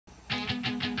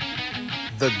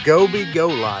The GoBee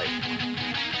GoLight.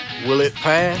 Will it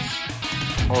pass,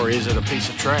 or is it a piece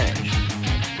of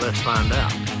trash? Let's find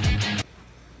out.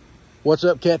 What's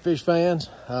up, catfish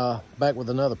fans? Back with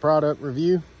another product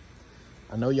review.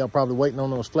 I know y'all probably waiting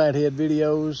on those flathead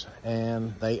videos,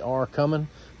 and they are coming,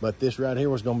 but this right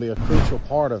here was going to be a crucial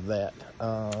part of that.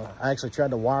 I actually tried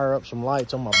to wire up some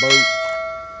lights on my boat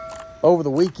over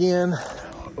the weekend.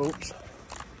 Oops,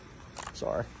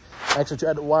 sorry. I actually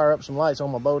tried to wire up some lights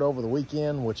on my boat over the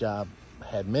weekend, which I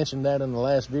had mentioned that in the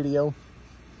last video,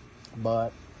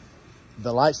 but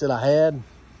the lights that I had,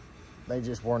 they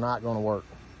just were not going to work.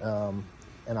 And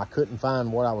I couldn't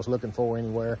find what I was looking for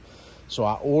anywhere. So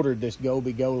I ordered this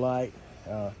GoBee GoLight,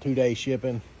 2-day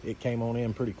shipping. It came on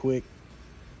in pretty quick.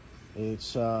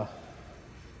 It's,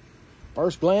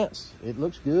 first glance, it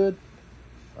looks good.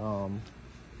 So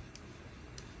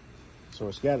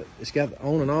it's got the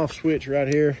on and off switch right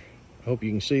here. I hope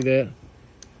you can see that,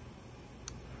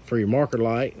 for your marker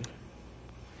light. And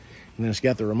then it's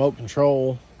got the remote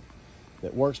control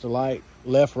that works the light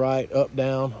left, right, up,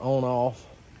 down, on, off.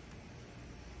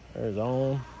 There's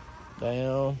on,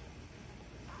 down.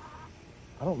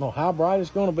 I don't know how bright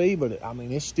it's going to be, but I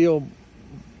mean, it's still,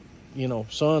 you know,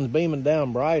 sun's beaming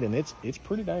down bright, and it's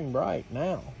pretty dang bright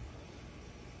now.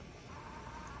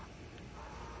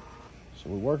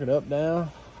 So we work it up, down,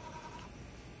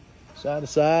 side to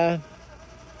side.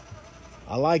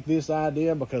 I like this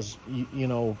idea because you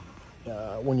know,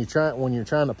 when you're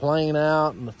trying to plane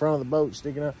out and the front of the boat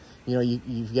sticking out, you know,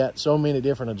 you've got so many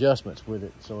different adjustments with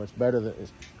it. So it's better than,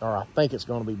 or I think it's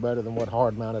going to be better than what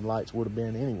hard mounted lights would have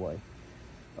been anyway.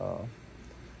 But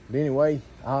anyway,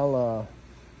 I'll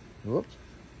whoops.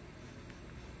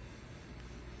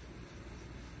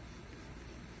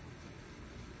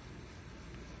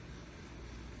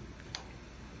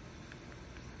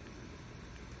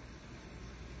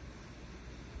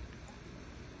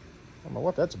 I don't know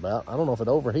what that's about. I don't know if it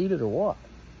overheated or what.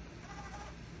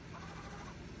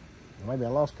 Maybe I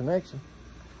lost connection.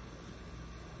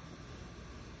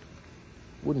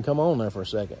 Wouldn't come on there for a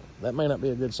second. That may not be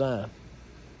a good sign,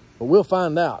 but we'll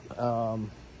find out. I'm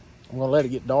gonna let it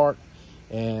get dark,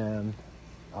 and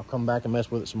I'll come back and mess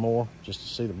with it some more just to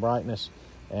see the brightness,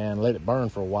 and let it burn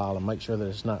for a while and make sure that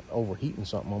it's not overheating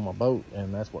something on my boat.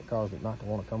 And that's what caused it not to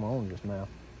want to come on just now.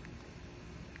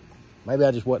 Maybe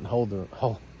I just wasn't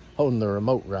holding the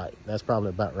remote right. That's probably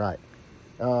about right.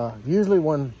 Usually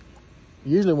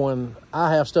when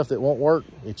I have stuff that won't work,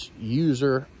 it's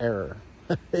user error.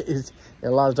 A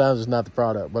lot of times it's not the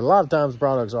product, but a lot of times the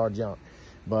products are junk.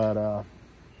 But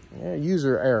yeah,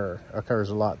 user error occurs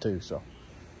a lot too. So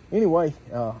anyway,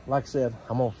 like I said,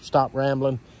 I'm gonna stop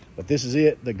rambling, but this is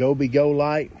it, the GoBee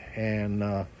GoLight.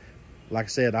 And like I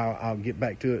said, I'll get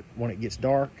back to it when it gets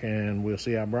dark, and we'll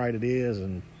see how bright it is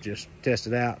and just test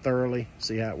it out thoroughly,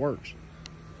 see how it works.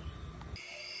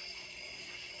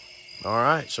 All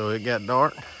right, so it got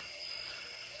dark.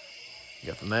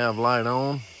 Got the nav light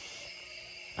on.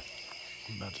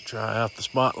 About to try out the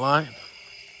spotlight.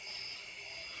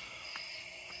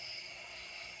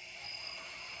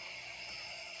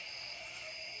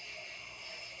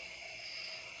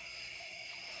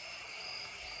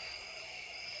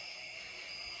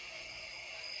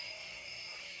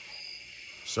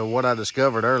 So what I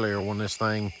discovered earlier when this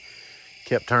thing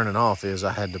kept turning off is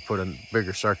I had to put a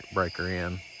bigger circuit breaker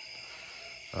in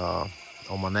on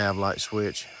my nav light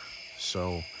switch.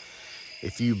 So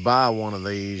if you buy one of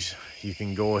these, you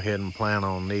can go ahead and plan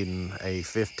on needing a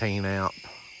 15 amp.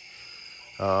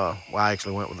 Well, I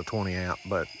actually went with a 20 amp,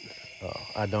 but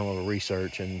I've done a little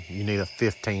research, and you need a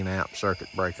 15 amp circuit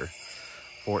breaker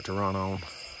for it to run on.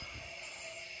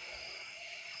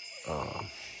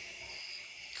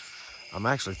 I'm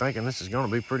actually thinking this is going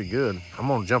to be pretty good. I'm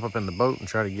going to jump up in the boat and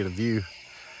try to get a view.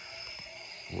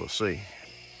 We'll see.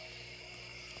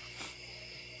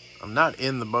 I'm not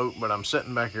in the boat, but I'm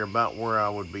sitting back here about where I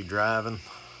would be driving.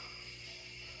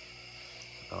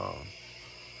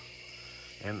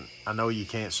 And I know you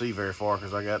can't see very far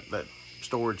because I got that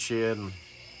storage shed and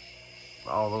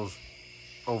all those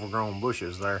overgrown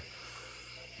bushes there.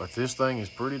 But this thing is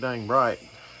pretty dang bright.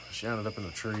 Shine it up in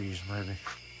the trees, maybe.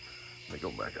 Let me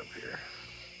go back up here.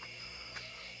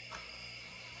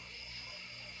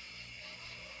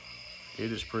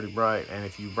 It is pretty bright, and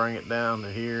if you bring it down to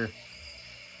here,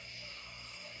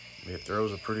 it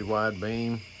throws a pretty wide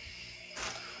beam.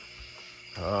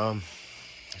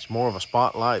 It's more of a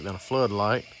spotlight than a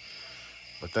floodlight,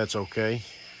 but that's okay.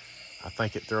 I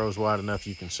think it throws wide enough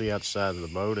you can see out the side of the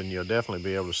boat, and you'll definitely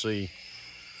be able to see,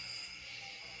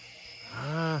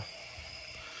 I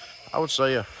would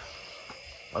say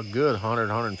a good 100,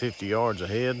 150 yards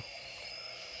ahead,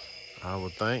 I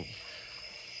would think.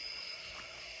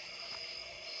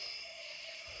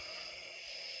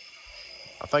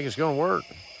 think it's gonna work.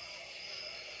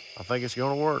 I think it's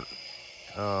gonna work.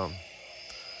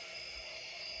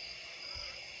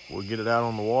 We'll get it out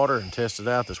on the water and test it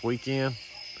out this weekend.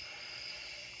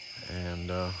 And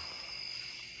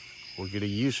we'll get a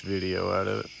use video out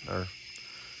of it, or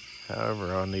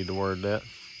however I need to word that.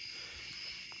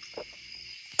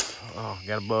 Oh,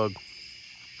 got a bug.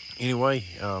 Anyway,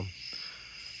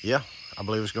 yeah, I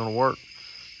believe it's gonna work.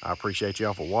 I appreciate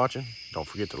y'all for watching. Don't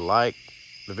forget to like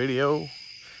the video.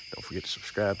 Don't forget to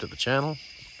subscribe to the channel,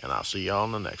 and I'll see y'all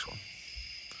in the next one.